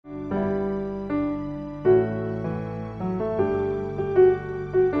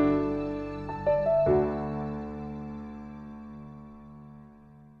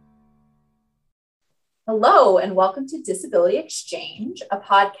Hello, and welcome to Disability Exchange, a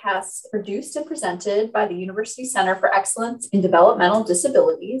podcast produced and presented by the University Center for Excellence in Developmental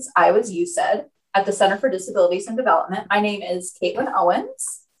Disabilities, Iowa's UCED, at the Center for Disabilities and Development. My name is Caitlin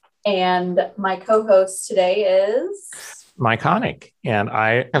Owens, and my co-host today is Mike Honig, and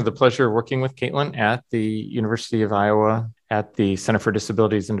I have the pleasure of working with Caitlin at the University of Iowa at the Center for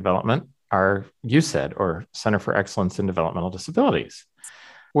Disabilities and Development, our UCED, or Center for Excellence in Developmental Disabilities.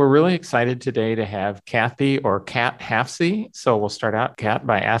 We're really excited today to have Kathy or Cat Hafsi. So we'll start out, Cat,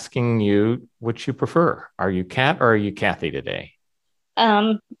 by asking you which you prefer. Are you Cat or are you Kathy today?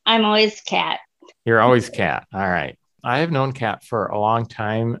 I'm always Cat. You're always Cat. All right. I have known Cat for a long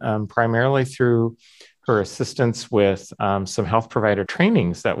time, primarily through her assistance with some health provider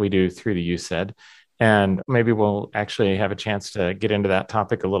trainings that we do through the UCED. And maybe we'll actually have a chance to get into that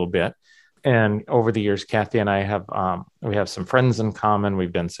topic a little bit. And over the years, Kathy and I we have some friends in common.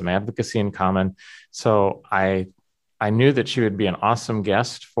 We've done some advocacy in common. So I knew that she would be an awesome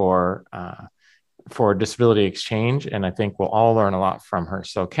guest for Disability Exchange. And I think we'll all learn a lot from her.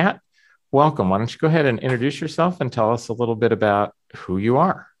 So Kat, welcome. Why don't you go ahead and introduce yourself and tell us a little bit about who you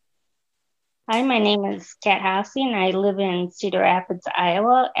are? Hi, my name is Cat Hafsi, and I live in Cedar Rapids,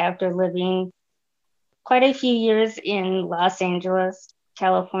 Iowa, after living quite a few years in Los Angeles,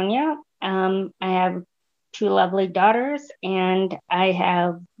 California. I have two lovely daughters, and I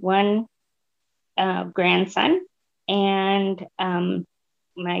have one grandson, and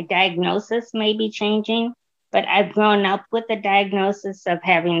my diagnosis may be changing, but I've grown up with the diagnosis of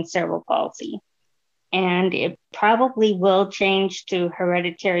having cerebral palsy, and it probably will change to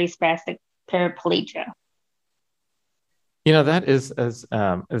hereditary spastic paraplegia. You know, that is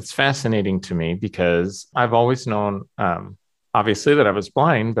it's fascinating to me because I've always known, obviously, that I was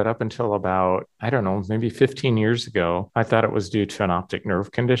blind, but up until about, I don't know, maybe 15 years ago, I thought it was due to an optic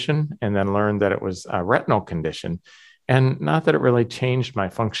nerve condition, and then learned that it was a retinal condition. And not that it really changed my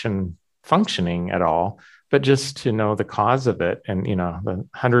functioning at all, but just to know the cause of it. And, you know, the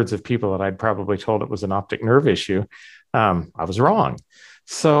hundreds of people that I'd probably told it was an optic nerve issue, I was wrong.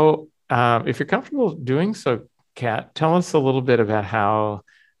 So if you're comfortable doing so, Kat, tell us a little bit about how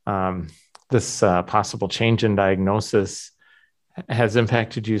this possible change in diagnosis has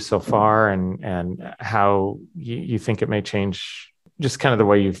impacted you so far, and how you think it may change just kind of the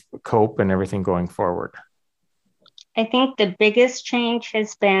way you cope and everything going forward. I think the biggest change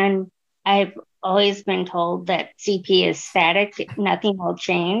has been, I've always been told that CP is static, nothing will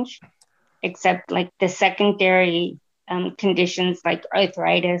change, except like the secondary conditions like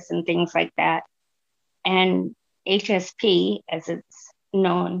arthritis and things like that. And HSP, as it's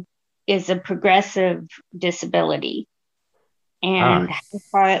known, is a progressive disability. And how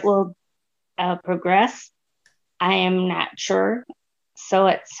far it will progress, I am not sure. So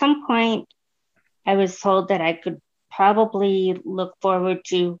at some point, I was told that I could probably look forward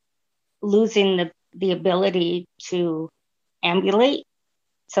to losing the ability to ambulate.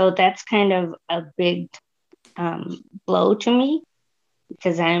 So that's kind of a big blow to me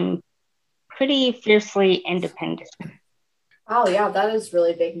because I'm pretty fiercely independent. wow, yeah, that is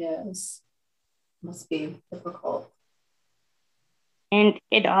really big news. Must be difficult. And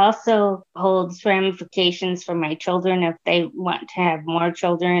it also holds ramifications for my children if they want to have more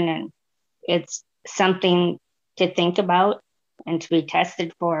children. And it's something to think about and to be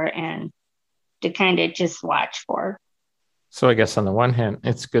tested for and to kind of just watch for. So I guess on the one hand,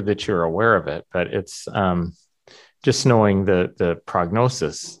 it's good that you're aware of it, but it's just knowing the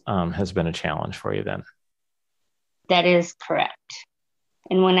prognosis has been a challenge for you then. That is correct.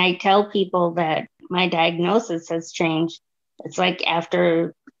 And when I tell people that my diagnosis has changed, it's like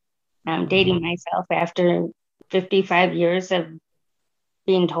after dating myself, after 55 years of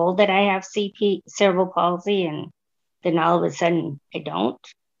being told that I have cerebral palsy, and then all of a sudden I don't.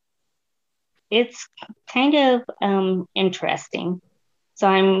 It's kind of interesting. So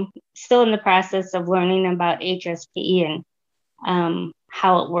I'm still in the process of learning about HSP and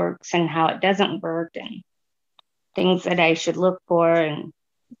how it works and how it doesn't work, and things that I should look for and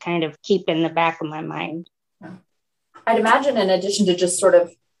kind of keep in the back of my mind. I'd imagine, in addition to just sort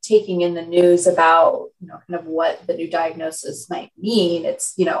of taking in the news about, kind of what the new diagnosis might mean,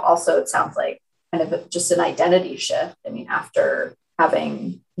 it's, also it sounds like kind of just an identity shift. I mean, after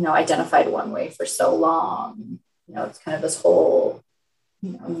having, identified one way for so long, it's kind of this whole,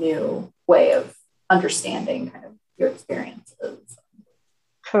 new way of understanding kind of your experiences.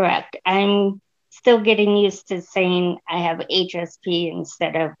 Correct. I'm still getting used to saying I have HSP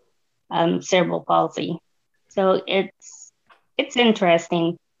instead of cerebral palsy. So it's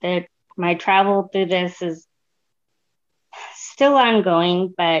interesting that my travel through this is still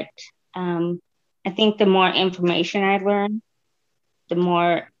ongoing, but I think the more information I learn, the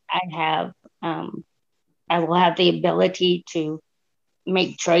more I will have the ability to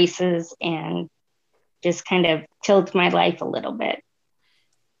make choices and just kind of tilt my life a little bit.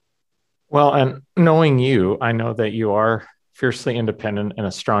 Well, and knowing you, I know that you are fiercely independent and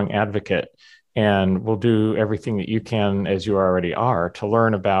a strong advocate, and will do everything that you can, as you already are, to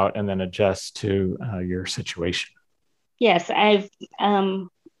learn about and then adjust to your situation. Yes, I've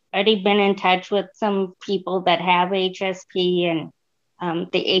already been in touch with some people that have HSP and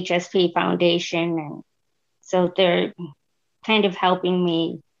the HSP Foundation. And so they're kind of helping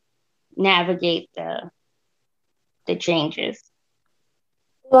me navigate the changes.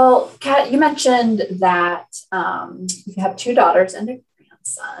 Well, Kat, you mentioned that you have two daughters and a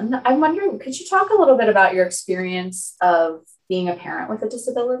grandson. I'm wondering, could you talk a little bit about your experience of being a parent with a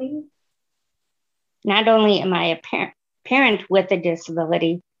disability? Not only am I a parent with a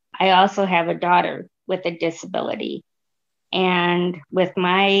disability, I also have a daughter with a disability. And with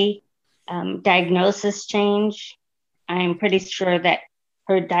my diagnosis change, I'm pretty sure that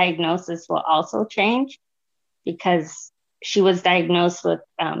her diagnosis will also change, because she was diagnosed with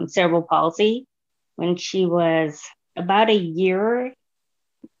cerebral palsy when she was about a year,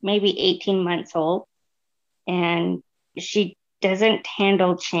 maybe 18 months old. And she doesn't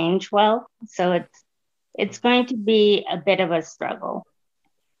handle change well. So it's going to be a bit of a struggle.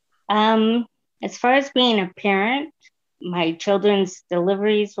 As far as being a parent, my children's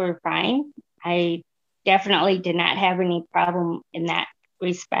deliveries were fine. I definitely did not have any problem in that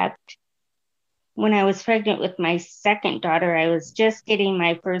respect. When I was pregnant with my second daughter, I was just getting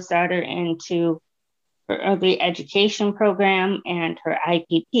my first daughter into her early education program and her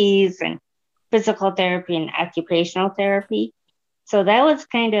IPPs and physical therapy and occupational therapy. So that was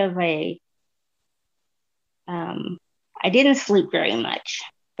kind of I didn't sleep very much,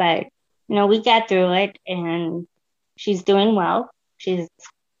 but we got through it, and she's doing well. She's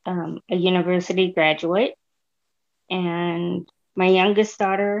a university graduate, and my youngest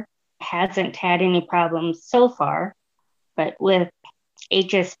daughter hasn't had any problems so far. But with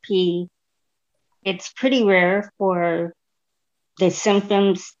HSP, it's pretty rare for the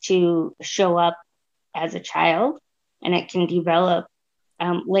symptoms to show up as a child, and it can develop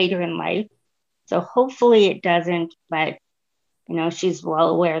later in life. So hopefully it doesn't, but she's well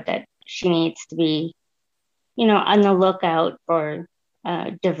aware that she needs to be, on the lookout for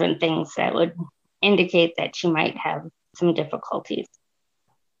different things that would indicate that she might have some difficulties.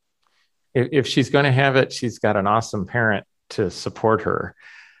 If she's going to have it, she's got an awesome parent to support her.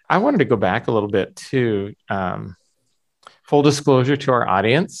 I wanted to go back a little bit to full disclosure to our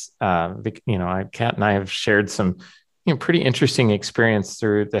audience. Kat and I have shared some pretty interesting experience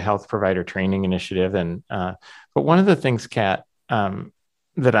through the Health Provider Training Initiative. And but one of the things, Kat,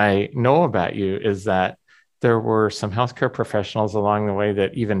 that I know about you is that there were some healthcare professionals along the way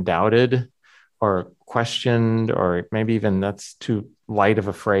that even doubted or questioned, or maybe even that's too light of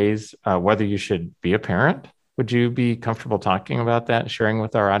a phrase, whether you should be a parent. Would you be comfortable talking about that and sharing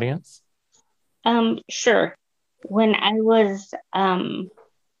with our audience? Sure. When I was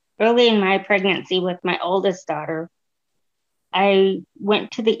early in my pregnancy with my oldest daughter, I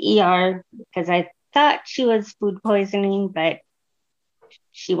went to the ER because I thought she was food poisoning, but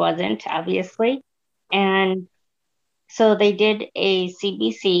she wasn't, obviously. And so they did a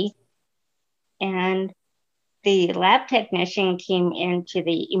CBC, and the lab technician came into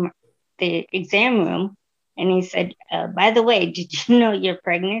the exam room, and he said, by the way, did you know you're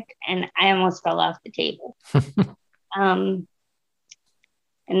pregnant? And I almost fell off the table. And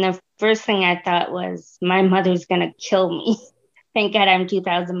the first thing I thought was, my mother's going to kill me. Thank God I'm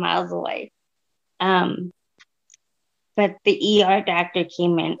 2,000 miles away. But the ER doctor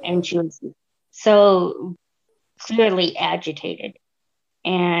came in, and she was so clearly agitated.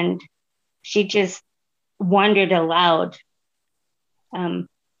 And she just wondered aloud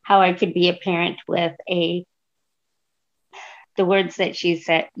how I could be a parent with the words that she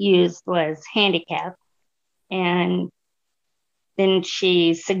used was handicap. And then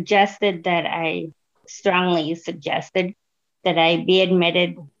she strongly suggested that I be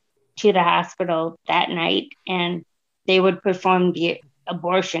admitted to the hospital that night, and they would perform the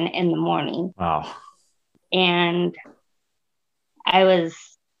abortion in the morning. Wow. And I was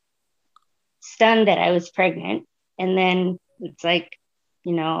stunned that I was pregnant. And then it's like,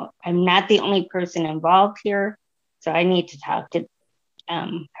 I'm not the only person involved here. So I need to talk to,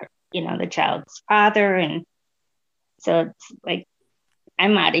 the child's father. And so it's like,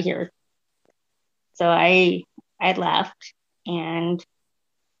 I'm out of here. So I left, and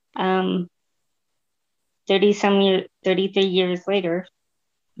 33 years later,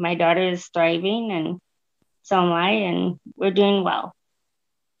 my daughter is thriving, and so am I, and we're doing well.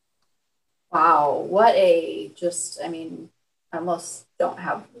 Wow, I mean, I almost don't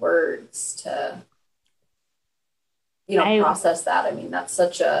have words to, process that. I mean, that's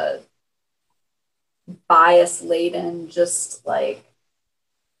such a bias laden, just like.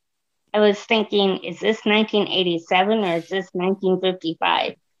 I was thinking, is this 1987 or is this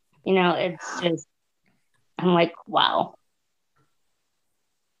 1955? It's just, I'm like, wow.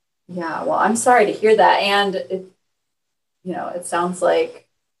 Yeah, well, I'm sorry to hear that. And it sounds like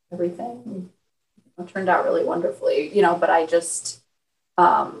everything turned out really wonderfully, but I just,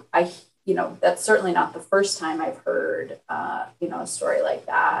 that's certainly not the first time I've heard, a story like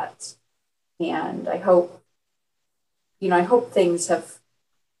that. And I hope things have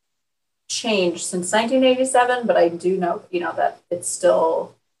changed since 1987, but I do know, that it's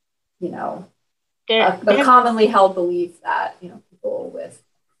still, a commonly held belief that, people with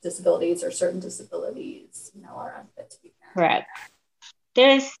disabilities or certain disabilities, are unfit to be parents. Correct.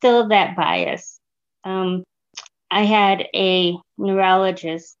 There's still that bias. I had a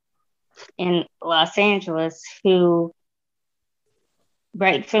neurologist in Los Angeles who,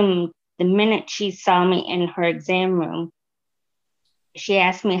 right from the minute she saw me in her exam room, she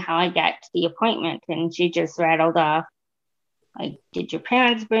asked me how I got to the appointment, and she just rattled off, like, did your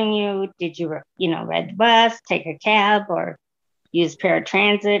parents bring you? Did you, ride the bus, take a cab, or use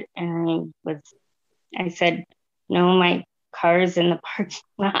paratransit? And I said, no, my car's in the parking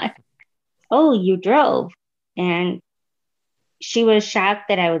lot. Oh, you drove. And she was shocked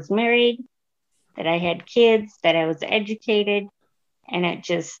that I was married, that I had kids, that I was educated. And it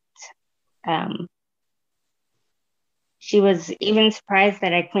just, she was even surprised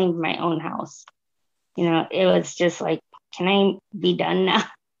that I cleaned my own house. It was just like, can I be done now?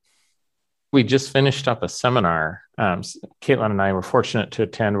 We just finished up a seminar. Caitlin and I were fortunate to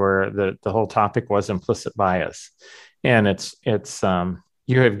attend where the whole topic was implicit bias. And it's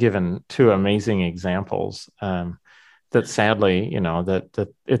you have given two amazing examples that sadly, that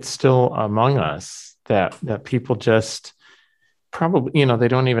it's still among us, that people just probably, they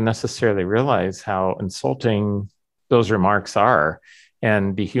don't even necessarily realize how insulting those remarks are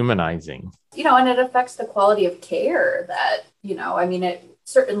and dehumanizing. And it affects the quality of care that, I mean, it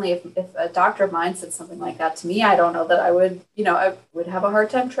certainly, if a doctor of mine said something like that to me, I don't know that I would, I would have a hard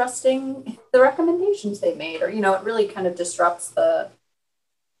time trusting the recommendations they made, or, it really kind of disrupts the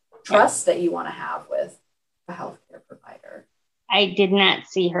trust that you want to have with a healthcare provider. I did not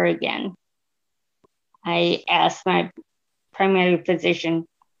see her again. I asked my primary physician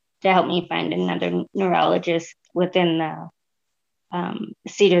to help me find another neurologist within the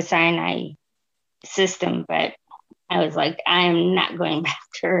Cedars-Sinai system, but I was like, I am not going back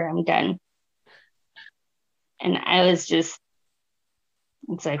to her. I'm done. And I was just,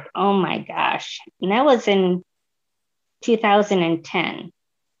 it's like, oh my gosh. And that was in 2010.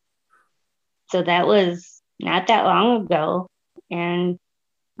 So that was not that long ago. And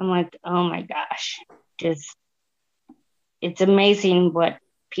I'm like, oh my gosh, just, it's amazing what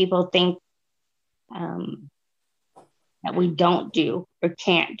people think that we don't do or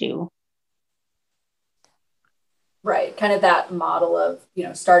can't do. Right. Kind of that model of,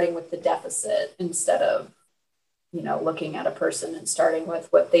 starting with the deficit instead of, looking at a person and starting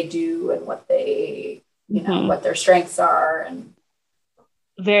with what they do and what they, what their strengths are. And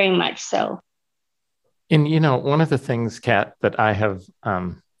very much so. And, one of the things, Kat, that I have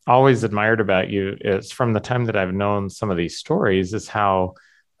always admired about you is from the time that I've known some of these stories is how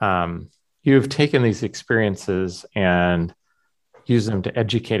you've taken these experiences and use them to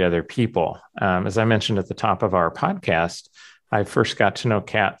educate other people. As I mentioned at the top of our podcast, I first got to know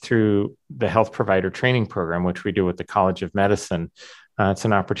Kat through the health provider training program, which we do with the College of Medicine. It's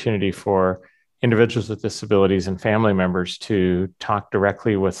an opportunity for individuals with disabilities and family members to talk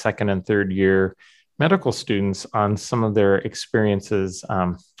directly with second and third year medical students on some of their experiences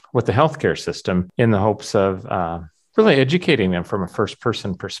with the healthcare system in the hopes of really educating them from a first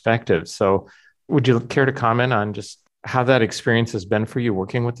person perspective. So would you care to comment on just how that experience has been for you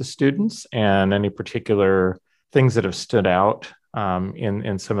working with the students and any particular things that have stood out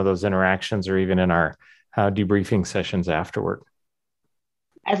in some of those interactions or even in our debriefing sessions afterward?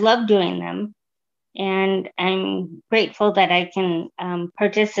 I love doing them, and I'm grateful that I can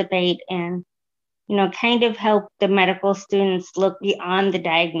participate and, kind of help the medical students look beyond the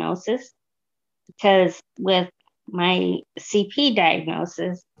diagnosis, because with my CP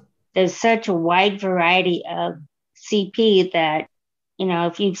diagnosis, there's such a wide variety of CP that,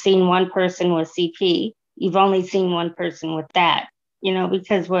 if you've seen one person with CP, you've only seen one person with that,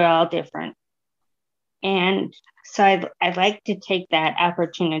 because we're all different. And so I'd like to take that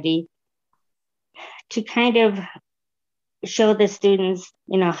opportunity to kind of show the students,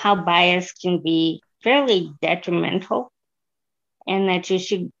 how bias can be fairly detrimental, and that you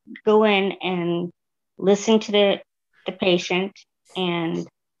should go in and listen to the patient and,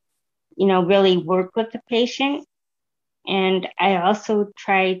 really work with the patient. And I also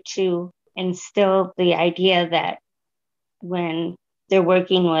try to instill the idea that when they're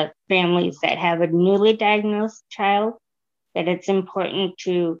working with families that have a newly diagnosed child, that it's important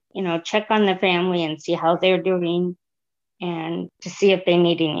to, check on the family and see how they're doing, and to see if they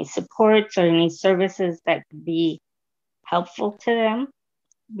need any supports or any services that could be helpful to them.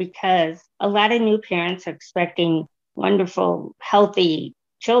 Because a lot of new parents are expecting wonderful, healthy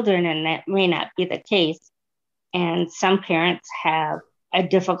children, and that may not be the case. And some parents have a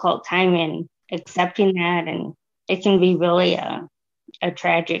difficult time in accepting that, and it can be really a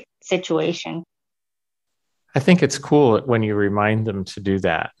tragic situation. I think it's cool when you remind them to do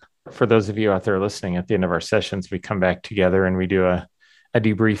that. For those of you out there listening, at the end of our sessions, we come back together and we do a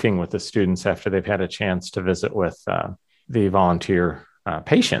debriefing with the students after they've had a chance to visit with the volunteer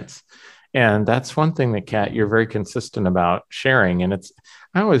patients. And that's one thing that, Kat, you're very consistent about sharing. And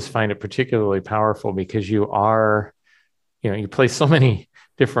I always find it particularly powerful because you play so many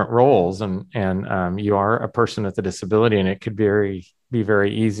different roles, and you are a person with a disability, and it could be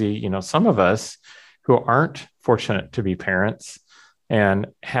very easy. Some of us who aren't fortunate to be parents and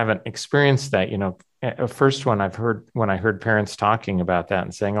haven't experienced that, first when I heard parents talking about that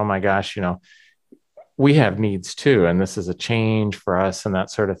and saying, oh my gosh, we have needs too, and this is a change for us and that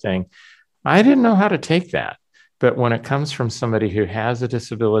sort of thing. I didn't know how to take that. But when it comes from somebody who has a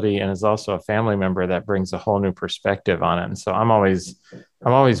disability and is also a family member, that brings a whole new perspective on it. And so I'm always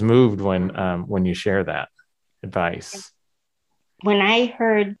moved when you share that advice. When I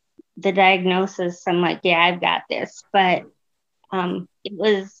heard the diagnosis, I'm like, yeah, I've got this. But it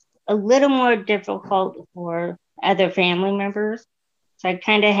was a little more difficult for other family members. So I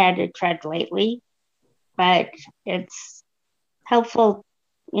kind of had to tread lightly. But it's helpful,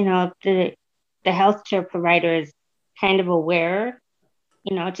 if the healthcare provider is kind of aware,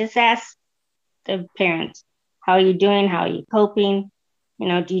 just ask the parents, how are you doing? How are you coping?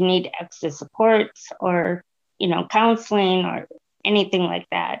 Do you need extra supports or, counseling or anything like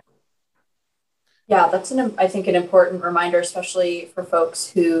that? Yeah, that's I think an important reminder, especially for folks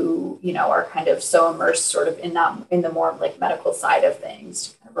who, are kind of so immersed sort of in the more like medical side of things,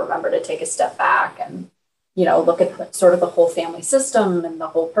 to kind of remember to take a step back and, look at sort of the whole family system and the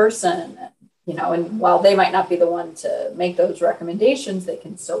whole person. And while they might not be the one to make those recommendations, they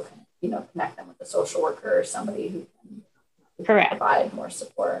can still, connect them with a social worker or somebody who can provide more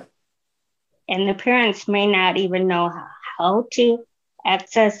support. And the parents may not even know how to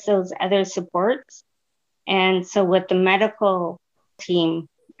access those other supports. And so with the medical team,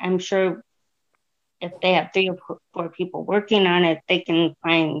 I'm sure if they have 3 or 4 people working on it, they can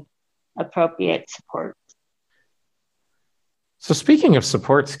find appropriate support. So speaking of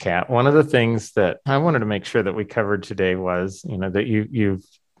supports, Kat, one of the things that I wanted to make sure that we covered today was, that you've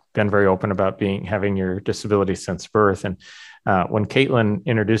been very open about having your disability since birth. And when Caitlin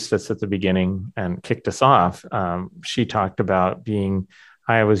introduced us at the beginning and kicked us off, she talked about being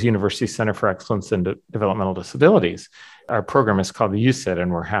Iowa's University Center for Excellence in Developmental Disabilities. Our program is called the UCID,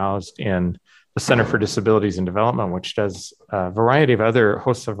 and we're housed in the Center for Disabilities and Development, which does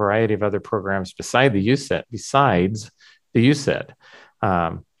hosts a variety of other programs besides the UCID.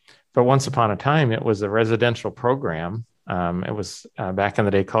 But once upon a time, it was a residential program. It was back in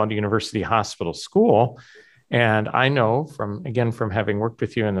the day called University Hospital School. And I know from having worked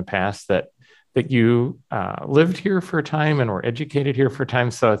with you in the past that you lived here for a time and were educated here for a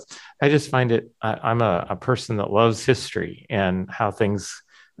time. So I just find I'm a person that loves history and how things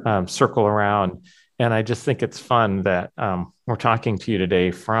circle around. And I just think it's fun that we're talking to you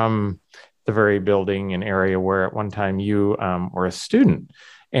today from the very building and area where at one time you were a student.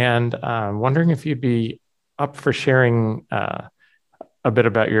 And wondering if you'd be up for sharing a bit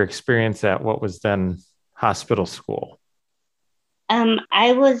about your experience at what was then hospital school.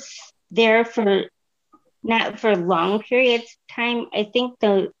 I was there for not for long periods of time. I think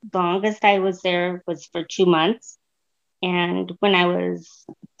the longest I was there was for 2 months. And when I was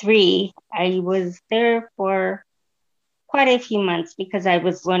 3, I was there for quite a few months because I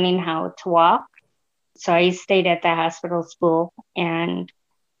was learning how to walk. So I stayed at the hospital school. And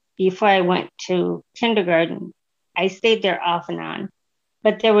before I went to kindergarten, I stayed there off and on.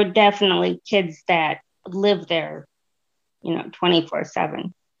 But there were definitely kids that lived there,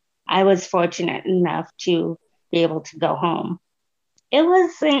 24/7. I was fortunate enough to be able to go home. It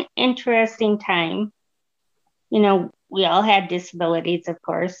was an interesting time. we all had disabilities, of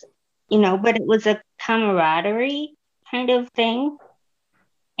course, but it was a camaraderie kind of thing.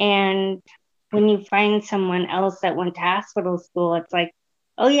 And when you find someone else that went to hospital school, it's like,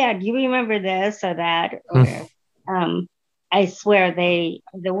 oh yeah, do you remember this or that? Or I swear they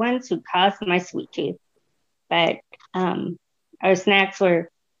are the ones who caused my sweet tooth. But our snacks were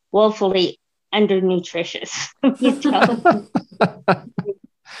woefully undernutritious.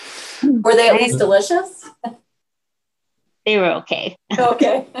 Were they at least delicious? They were okay.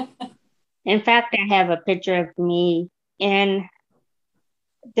 Okay. In fact, I have a picture of me in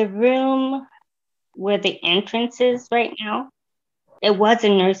the room where the entrance is right now. It was a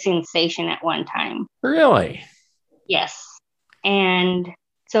nursing station at one time. Really? Yes. And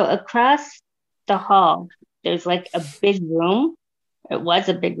so across the hall, there's like a big room. It was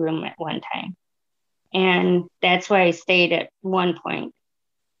a big room at one time. And that's where I stayed at one point.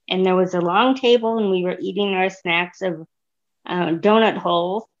 And there was a long table, and we were eating our snacks of donut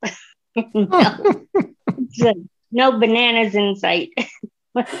holes. No bananas in sight.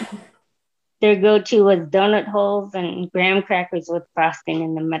 Their go-to was donut holes and graham crackers with frosting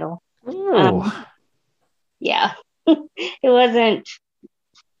in the middle. Yeah, it wasn't.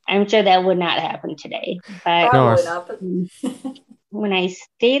 I'm sure that would not happen today. But probably not. But when I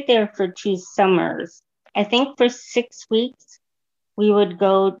stayed there for 2 summers, I think for 6 weeks, we would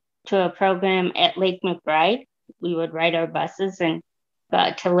go to a program at Lake McBride. We would ride our buses and go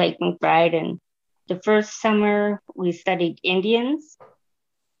out to Lake McBride. And the first summer, we studied Indians.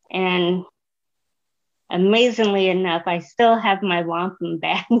 And amazingly enough, I still have my wampum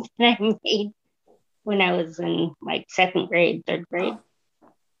bag that I made when I was in like 2nd grade, 3rd grade.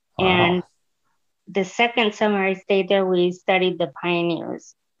 Wow. And the second summer I stayed there, we studied the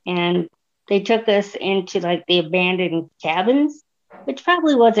pioneers. And they took us into like the abandoned cabins, which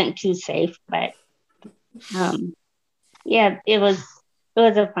probably wasn't too safe, but yeah, it was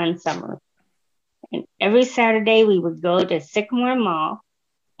a fun summer. And every Saturday we would go to Sycamore Mall,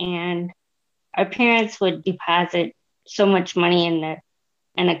 and our parents would deposit so much money in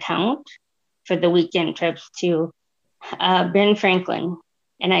an account for the weekend trips to Ben Franklin.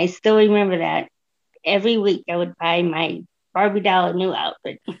 And I still remember that. Every week I would buy my Barbie doll a new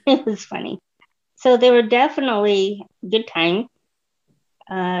outfit. It was funny. So they were definitely good times.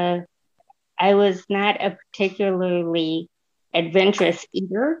 I was not a particularly adventurous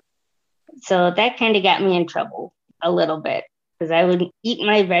eater. So that kind of got me in trouble a little bit, because I would eat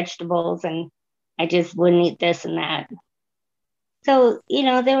my vegetables and I just wouldn't eat this and that. So,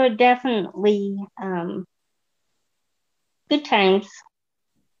 they were definitely good times.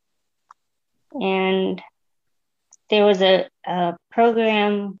 And there was a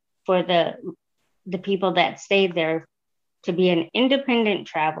program for the people that stayed there to be an independent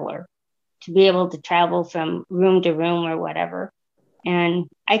traveler, to be able to travel from room to room or whatever. And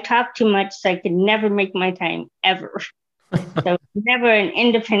I talked too much, so I could never make my time ever. So never an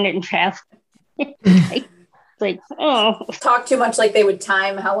independent traveler. Like, oh. Talk too much, like they would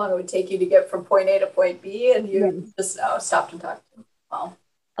time how long it would take you to get from point A to point B, and you just stopped and talked to them. Well,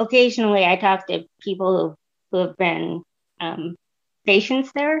 occasionally I talk to people who have been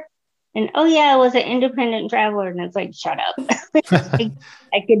patients there, and oh yeah, I was an independent traveler, and it's like, shut up.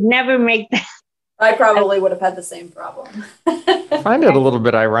 I could never make that. I probably would have had the same problem. I find it a little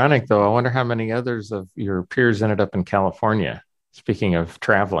bit ironic, though. I wonder how many others of your peers ended up in California. Speaking of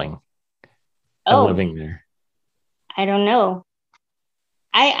traveling and living there. I don't know.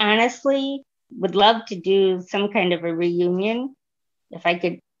 I honestly would love to do some kind of a reunion. If I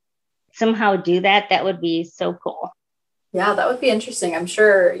could somehow do that, that would be so cool. Yeah, that would be interesting. I'm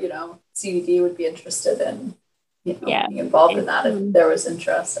sure, CDD would be interested in, being involved in that if there was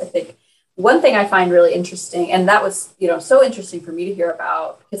interest. I think one thing I find really interesting, and that was, so interesting for me to hear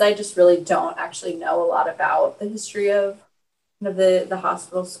about, because I just really don't actually know a lot about the history of the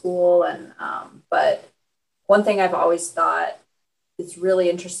hospital school. And, but one thing I've always thought is really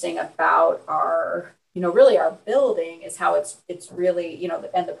interesting about our, really our building is how it's really,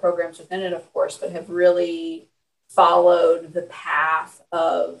 and the programs within it, of course, but have really followed the path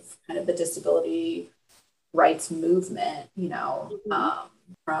of kind of the disability rights movement,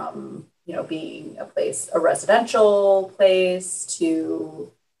 from, being a residential place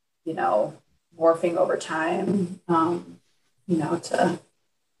to, morphing over time, to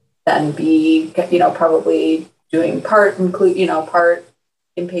then be, probably doing part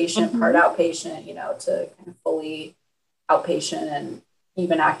inpatient, part outpatient, to kind of fully outpatient, and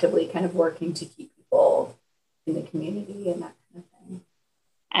even actively kind of working to keep people in the community and that kind of thing.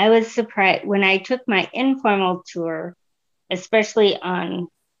 I was surprised when I took my informal tour, especially on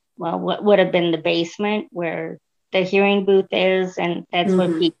what would have been the basement where the hearing booth is, and that's where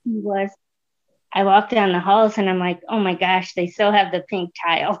PT was. I walked down the halls and I'm like, oh my gosh, they still have the pink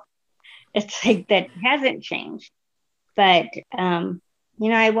tile. It's like that hasn't changed. But,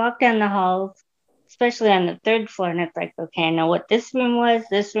 I walked down the halls, especially on the third floor, and it's like, okay, I know what this room was,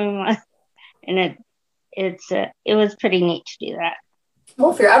 and it was pretty neat to do that.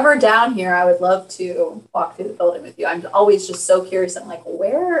 Well, if you're ever down here, I would love to walk through the building with you. I'm always just so curious. I'm like,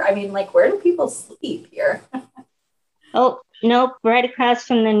 where do people sleep here? Oh, nope, right across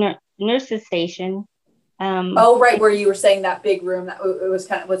from the nurses station. Right, where you were saying that big room, that it was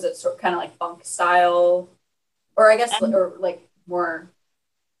kind of like bunk style, or I guess, or like more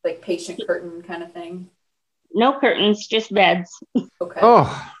like patient curtain kind of thing? No curtains, just beds. Okay.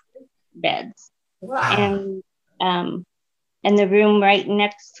 Oh, beds. Wow. And the room right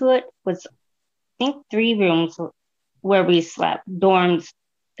next to it was, I think, 3 rooms where we slept, dorms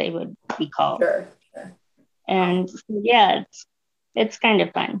they would be called. Sure. And yeah, it's kind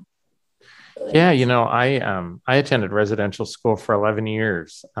of fun. Yeah, I attended residential school for 11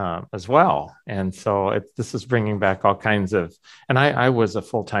 years as well. And so this is bringing back all kinds of, and I was a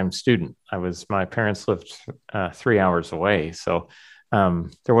full-time student. My parents lived 3 hours away. So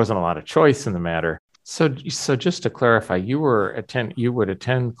there wasn't a lot of choice in the matter. So just to clarify, you would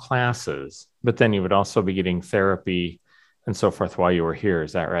attend classes, but then you would also be getting therapy and so forth while you were here.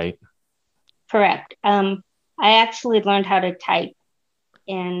 Is that right? Correct. I actually learned how to type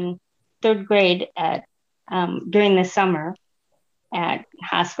in 3rd grade during the summer at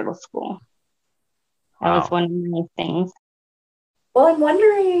hospital school. That was one of my things. Well, I'm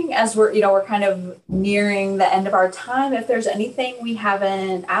wondering, as we're kind of nearing the end of our time, if there's anything we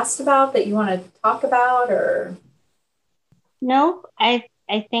haven't asked about that you want to talk about, or? No, I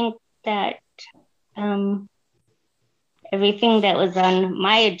think that everything that was on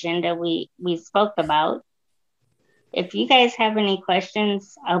my agenda we spoke about. If you guys have any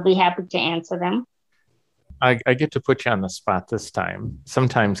questions, I'll be happy to answer them. I get to put you on the spot this time.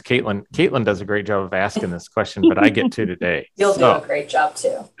 Sometimes Caitlin does a great job of asking this question, but I get to today. You'll do a great job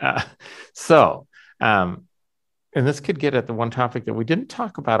too. And this could get at the one topic that we didn't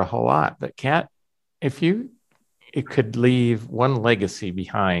talk about a whole lot, but Cat, it could leave one legacy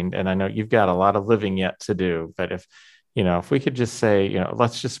behind, and I know you've got a lot of living yet to do, but if we could just say,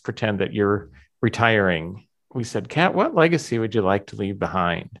 let's just pretend that you're retiring. We said, Cat, what legacy would you like to leave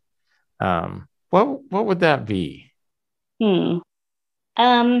behind? What would that be? I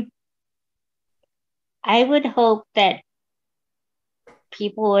would hope that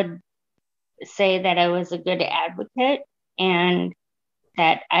people would say that I was a good advocate and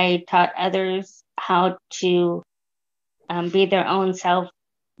that I taught others how to be their own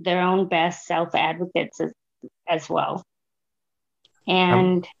best self advocates as well.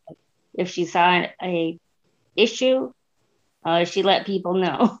 And if she saw a issue, she let people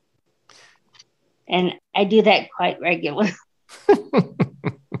know. And I do that quite regularly.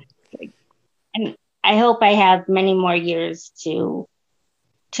 And I hope I have many more years to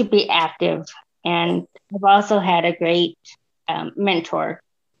be active. And I've also had a great mentor.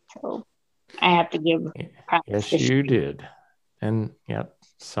 So I have to give props. Yes, you did. And yep.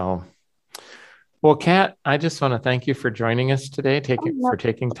 So, well, Cat, I just want to thank you for joining us today, for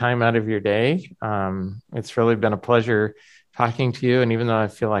taking time out of your day. It's really been a pleasure talking to you. And even though I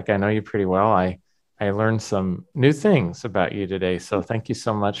feel like I know you pretty well, I learned some new things about you today. So thank you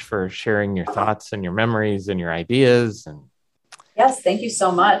so much for sharing your thoughts and your memories and your ideas. And yes, thank you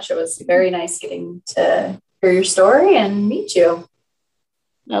so much. It was very nice getting to hear your story and meet you.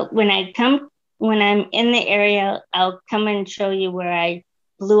 Well, when I'm in the area, I'll come and show you where I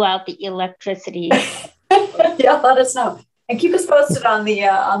blew out the electricity. Yeah, let us know. And keep us posted on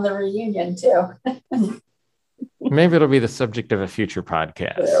the reunion too. Maybe it'll be the subject of a future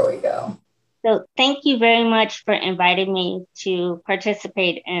podcast. There we go. So thank you very much for inviting me to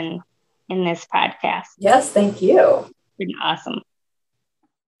participate in this podcast. Yes, thank you. It's been awesome.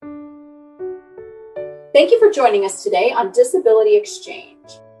 Thank you for joining us today on Disability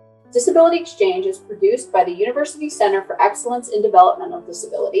Exchange. Disability Exchange is produced by the University Center for Excellence in Developmental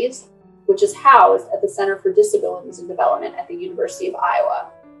Disabilities, which is housed at the Center for Disabilities and Development at the University of Iowa.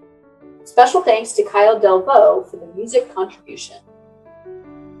 Special thanks to Kyle Delvaux for the music contribution.